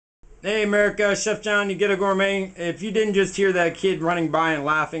Hey America, Chef John, you Ghetto Gourmet. If you didn't just hear that kid running by and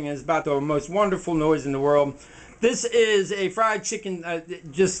laughing, it's about the most wonderful noise in the world. This is a fried chicken.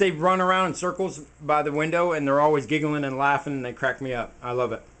 Just they run around in circles by the window and they're always giggling and laughing and they crack me up. I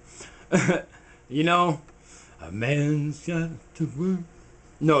love it. You know, a man's got to work.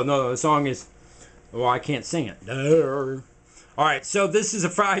 No, the song is, well, I can't sing it. All right, so this is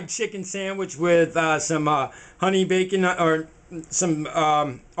a fried chicken sandwich with some honey bacon or some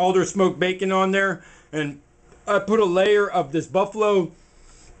alder smoked bacon on there, and I put a layer of this buffalo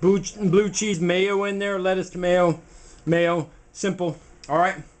blue cheese mayo in there, lettuce, tomato, mayo, simple. All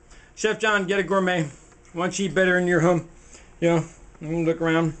right, Chef John, Ghetto Gourmet. Want you eat better in your home? You know, look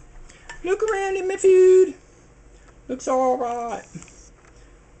around at my food. Looks all right.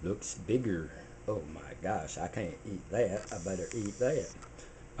 Looks bigger. Oh my gosh, I can't eat that. I better eat that.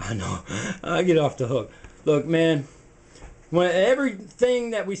 I know. I get off the hook. Look, man. When everything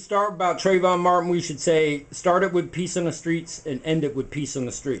that we start about Trayvon Martin, we should say, start it with peace on the streets and end it with peace on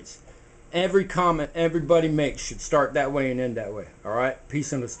the streets. Every comment everybody makes should start that way and end that way. All right?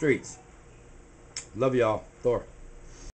 Peace on the streets. Love y'all. Thor.